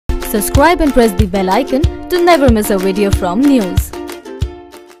Subscribe and press the bell icon to never miss a video from NYOOOZ.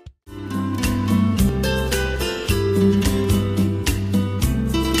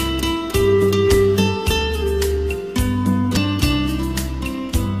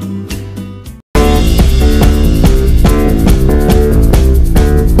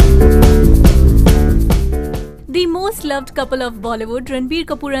 The most loved couple of Bollywood, Ranbir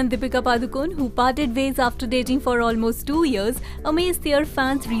Kapoor and Deepika Padukone, who parted ways after dating for almost 2 years, amazed their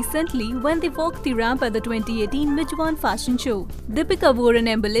fans recently when they walked the ramp at the 2018 Mijwan Fashion Show. Deepika wore an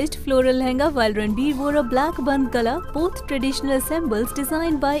embellished floral lehenga while Ranbir wore a black bandhgala, both traditional ensembles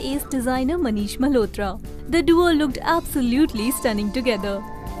designed by ace designer Manish Malhotra. The duo looked absolutely stunning together.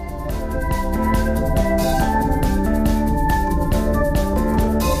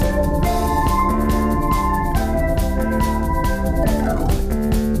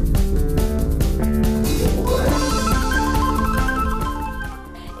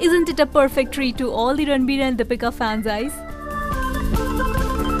 Isn't it a perfect treat to all the Ranbir and Deepika fans' eyes?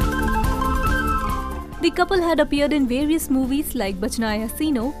 The couple had appeared in various movies like Bachna Ae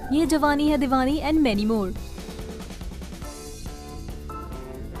Haseeno, Yeh Jawaani Hai Deewani and many more.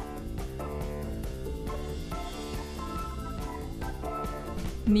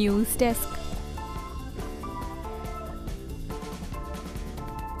 NYOOOZ Desk.